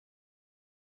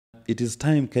it is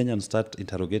time Kenyans start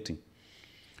interrogating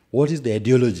what is the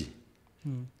ideology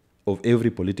of every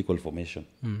political formation.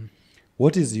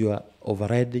 What is your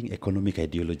overriding economic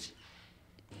ideology?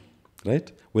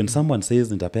 Right? When someone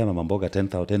says nitapea Mama Mboga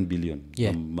 10 billion,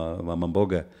 Mama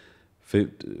Mboga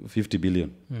 50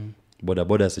 billion, Boda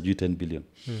Boda sijui 10 billion.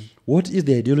 What is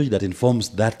the ideology that informs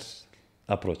that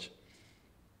approach?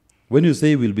 When you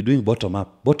say we'll be doing bottom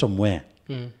up, bottom where?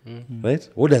 Right?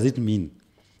 What does it mean?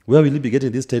 Where will you be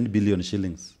getting these 10 billion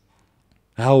shillings?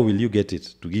 How will you get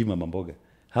it to give Mama Mboga?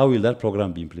 How will that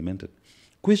program be implemented?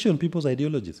 Question people's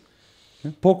ideologies.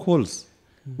 Poke holes.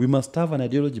 We must have an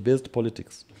ideology-based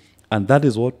politics. And that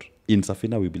is what in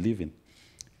Safina we believe in.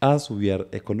 As we are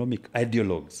economic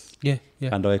ideologues.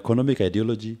 And our economic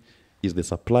ideology is the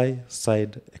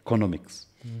supply-side economics.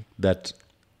 That,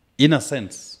 in a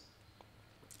sense,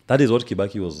 that is what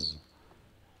Kibaki was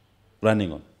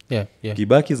running on.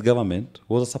 Kibaki's government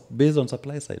was based on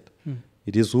supply side.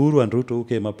 It is Uhuru and Ruto who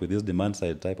came up with this demand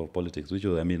side type of politics, which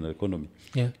was, economy,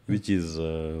 which is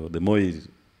the Moi'S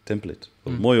template.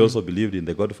 Moi also believed in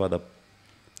the Godfather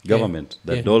government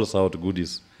that doles out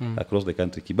goodies across the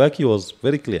country. Kibaki was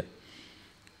very clear.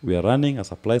 We are running a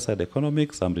supply side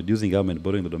economics. I'm reducing government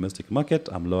borrowing in the domestic market.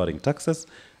 I'm lowering taxes.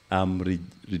 I'm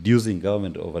reducing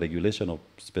government overregulation of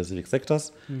specific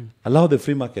sectors. Allow the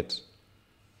free market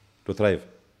to thrive.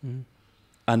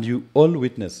 And you all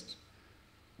witnessed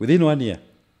within 1 year.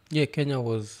 Kenya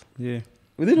was...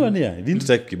 Within 1 year. It didn't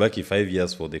take Kibaki 5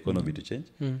 years for the economy to change.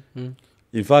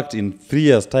 In fact, in 3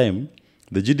 years' time,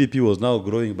 the GDP was now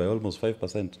growing by almost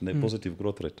 5% in a positive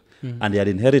growth rate. And he had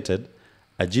inherited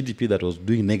a GDP that was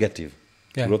doing negative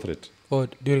growth rate.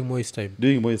 During Moi's time.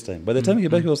 During Moi's time. By the time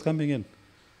Kibaki was coming in,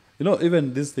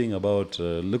 even this thing about,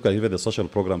 look at even the social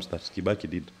programs that Kibaki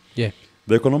did.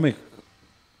 The economic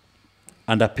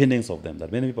underpinnings of them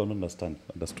that many people don't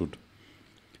understood.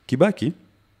 Kibaki,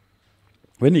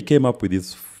 when he came up with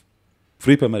his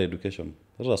free primary education,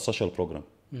 that was a social program.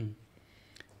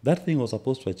 That thing was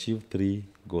supposed to achieve 3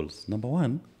 goals. Number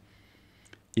 1,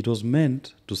 it was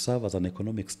meant to serve as an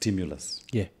economic stimulus.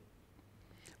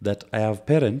 That I have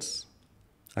parents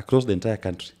across the entire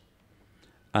country.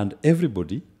 And every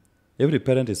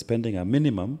parent is spending a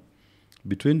minimum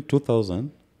between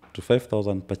 2,000 to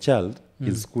 5,000 per child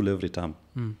in school every term.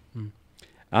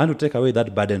 I want to take away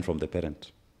that burden from the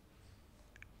parent.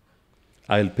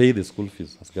 I'll pay the school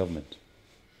fees as government.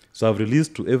 So I've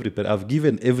released to every parent, I've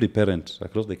given every parent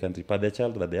across the country, per their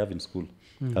child that they have in school,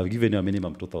 I've given you a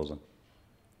minimum 2,000.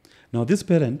 Now this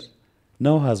parent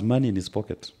now has money in his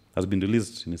pocket, has been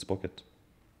released in his pocket,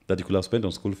 that he could have spent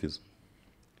on school fees.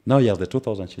 Now he has the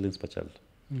 2,000 shillings per child.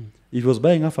 If he was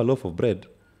buying half a loaf of bread,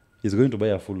 he's going to buy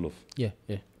a full loaf. If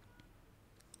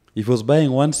he was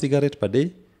buying 1 cigarette per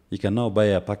day, he can now buy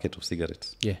a packet of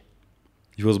cigarettes. If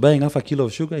he was buying half a kilo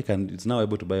of sugar, it's now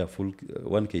able to buy a full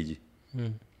 1 kg.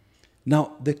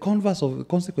 Now, the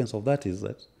consequence of that is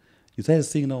that you start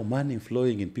seeing now money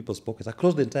flowing in people's pockets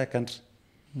across the entire country.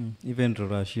 Even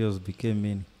Rurashios became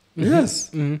many. Yes.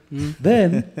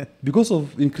 Then, because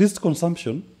of increased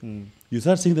consumption, you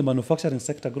start seeing the manufacturing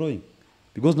sector growing.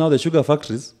 Because now the sugar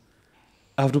factories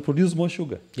have to produce more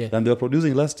sugar than they were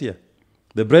producing last year.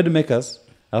 The bread makers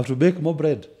have to bake more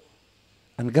bread.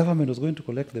 And government was going to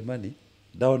collect the money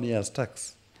down here as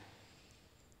tax.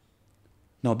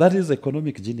 Now, that is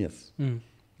economic genius,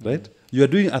 right? You are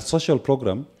doing a social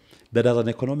program that has an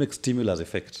economic stimulus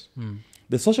effect.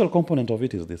 The social component of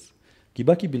it is this.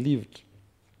 Kibaki believed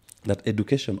that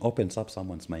education opens up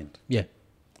someone's mind.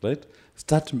 Right?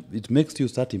 It makes you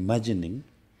start imagining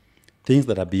things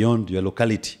that are beyond your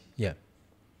locality.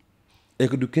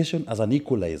 Education as an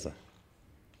equalizer.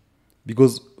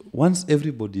 Because once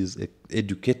everybody is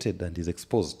educated and is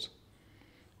exposed,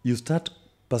 you start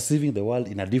perceiving the world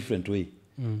in a different way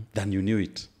than you knew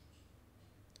it.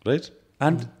 Right?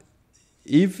 And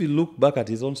if you look back at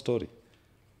his own story,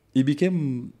 he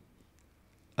became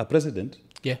a president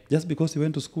just because he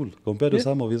went to school compared to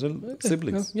some of his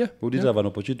siblings who didn't have an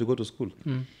opportunity to go to school.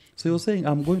 So he was saying,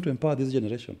 I'm going to empower this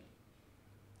generation.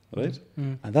 Right?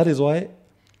 And that is why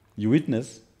you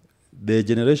witness the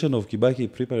generation of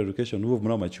Kibaki primary education who have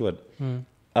now matured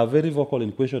are very vocal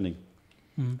in questioning.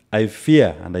 I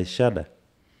fear and I shudder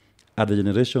at the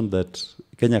generation that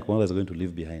Kenya Kwanza is going to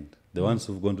leave behind. The ones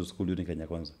who've gone to school during Kenya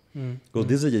Kwanza. Because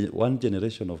this is one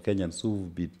generation of Kenyans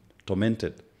who've been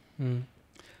tormented.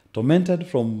 Tormented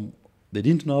from, they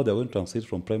didn't know how they were going to transit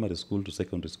from primary school to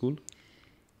secondary school.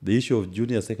 The issue of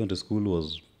junior secondary school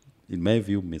was, in my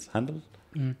view, mishandled.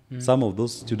 Some of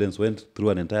those students went through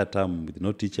an entire term with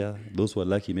no teacher. Those who were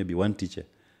lucky, maybe 1 teacher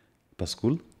per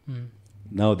school.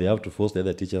 Now they have to force the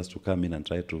other teachers to come in and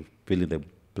try to fill in the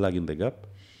plug in the gap.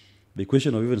 The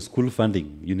question of even school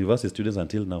funding, university students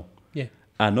until now Yeah.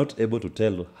 are not able to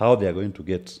tell how they are going to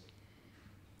get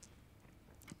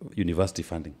university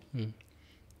funding.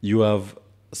 You have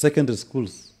secondary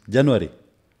schools, January.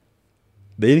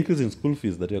 The increase in school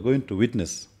fees that you are going to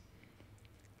witness,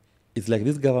 it's like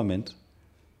this government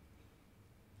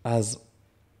has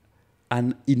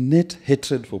an innate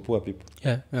hatred for poor people.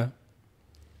 Yeah.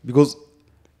 Because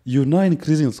you're now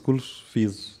increasing school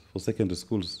fees for secondary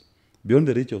schools beyond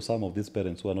the reach of some of these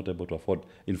parents who are not able to afford.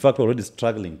 In fact, already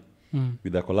struggling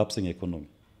with a collapsing economy.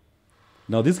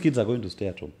 Now, these kids are going to stay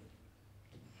at home.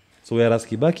 So whereas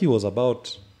Kibaki was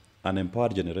about an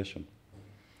empowered generation,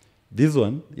 this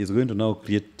one is going to now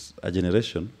create a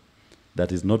generation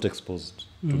that is not exposed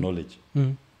to knowledge.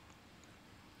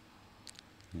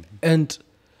 And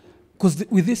because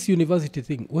with this university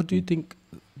thing, what do you think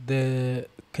the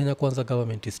Kenya Kwanza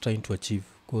government is trying to achieve?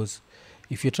 Because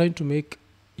if you're trying to make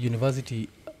university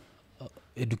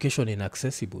education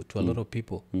inaccessible to a lot of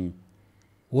people,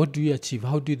 what do you achieve?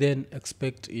 How do you then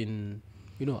expect in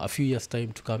a few years'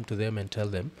 time to come to them and tell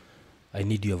them, I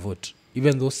need your vote?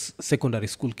 Even those secondary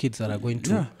school kids that are going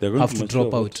to have to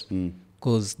drop out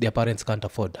because their parents can't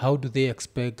afford. How do they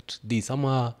expect this?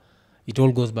 Somehow it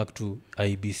all goes back to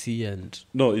IBC and...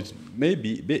 No, it's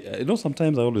maybe,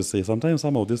 sometimes I always say, sometimes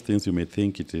some of these things you may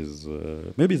think it is,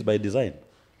 maybe it's by design.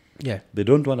 Yeah. They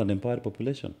don't want an empowered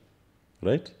population,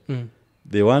 right?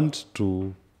 They want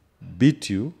to beat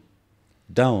you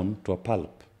down to a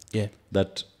pulp. Yeah.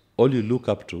 That all you look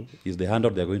up to is the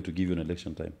handout they're going to give you in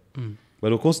election time.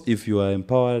 But of course, if you are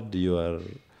empowered, you are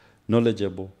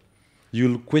knowledgeable,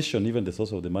 you'll question even the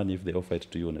source of the money if they offer it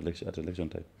to you at election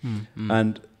time.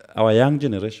 And our young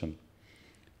generation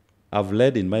have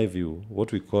led, in my view,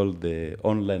 what we call the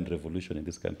online revolution in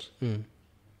this country.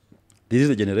 This is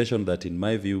the generation that, in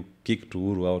my view, kicked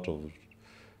Uhuru out of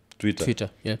Twitter,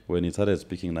 when he started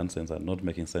speaking nonsense and not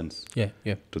making sense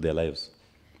to their lives.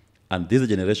 And this is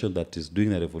the generation that is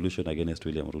doing a revolution against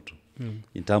William Ruto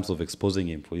in terms of exposing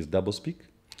him for his doublespeak.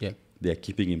 They are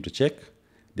keeping him to check.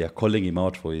 They are calling him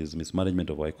out for his mismanagement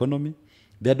of our economy.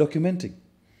 They are documenting.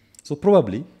 So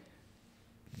probably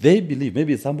they believe,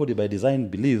 maybe somebody by design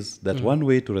believes that one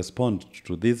way to respond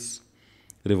to this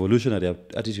revolutionary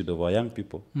attitude of our young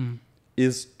people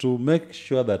is to make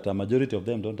sure that a majority of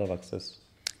them don't have access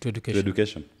to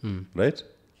education. Right?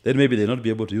 Then maybe they'll not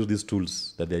be able to use these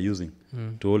tools that they're using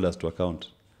to hold us to account.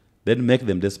 Then make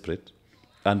them desperate.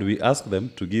 And we ask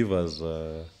them to give us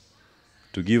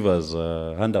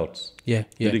handouts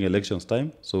during elections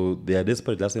time. So they are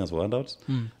desperate asking us for handouts.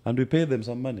 And we pay them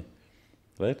some money.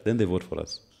 Right? Then they vote for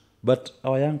us. But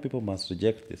our young people must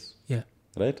reject this.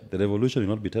 Right? The revolution will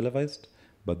not be televised.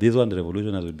 But this one, the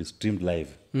revolution will be streamed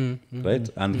live. Right?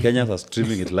 And Kenyans are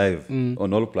streaming it live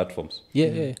on all platforms.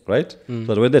 Right? So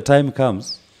that when the time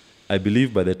comes, I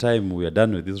believe by the time we are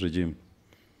done with this regime,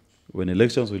 when the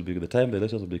elections will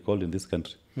be called in this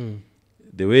country,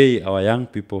 the way our young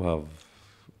people have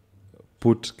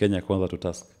put Kenya Kwanza to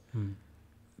task,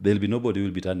 there will be nobody who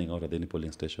will be turning out at any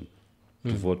polling station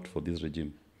to vote for this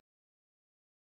regime.